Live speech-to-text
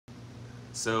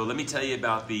So let me tell you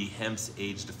about the Hempz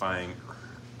Age Defying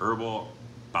Herbal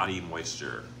Body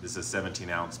Moisture. This is a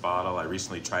 17-ounce bottle. I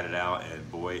recently tried it out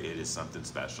and boy, it is something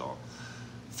special.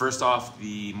 First off,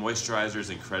 the moisturizer is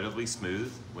incredibly smooth.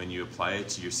 When you apply it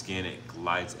to your skin, it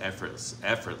glides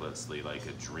effortlessly like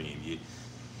a dream. You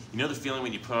know the feeling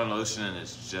when you put on lotion and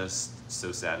it's just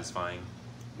so satisfying?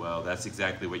 Well, that's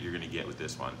exactly what you're going to get with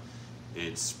this one.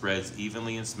 It spreads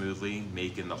evenly and smoothly,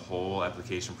 making the whole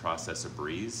application process a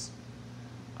breeze.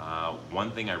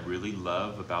 One thing I really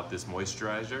love about this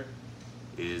moisturizer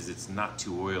is it's not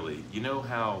too oily. You know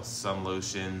how some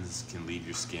lotions can leave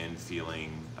your skin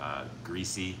feeling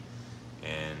greasy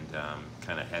and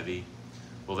kind of heavy?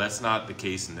 Well, that's not the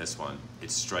case in this one.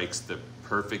 It strikes the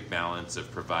perfect balance of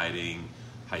providing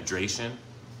hydration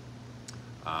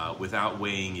without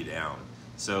weighing you down.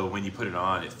 So when you put it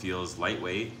on, it feels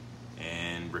lightweight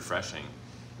and refreshing.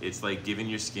 It's like giving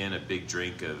your skin a big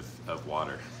drink of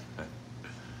water.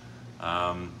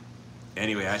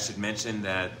 Anyway, I should mention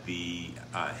that the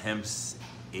Hempz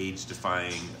Age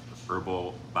Defying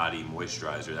Herbal Body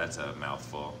Moisturizer, that's a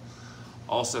mouthful,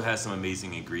 also has some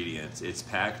amazing ingredients. It's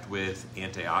packed with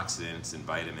antioxidants and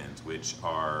vitamins, which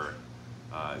are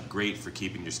great for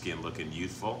keeping your skin looking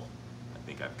youthful. I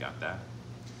think I've got that.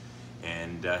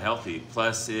 And healthy.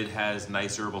 Plus, it has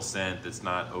nice herbal scent that's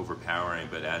not overpowering,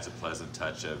 but adds a pleasant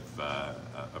touch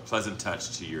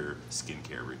to your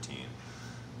skincare routine.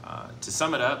 To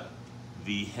sum it up,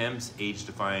 the Hempz Age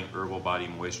Defying Herbal Body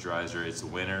Moisturizer is a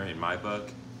winner in my book.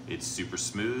 It's super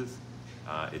smooth,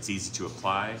 it's easy to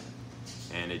apply,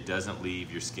 and it doesn't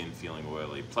leave your skin feeling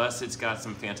oily. Plus, it's got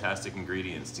some fantastic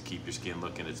ingredients to keep your skin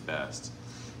looking its best.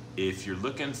 If you're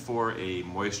looking for a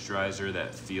moisturizer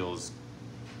that feels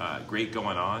great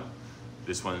going on,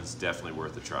 this one's definitely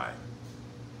worth a try.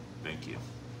 Thank you.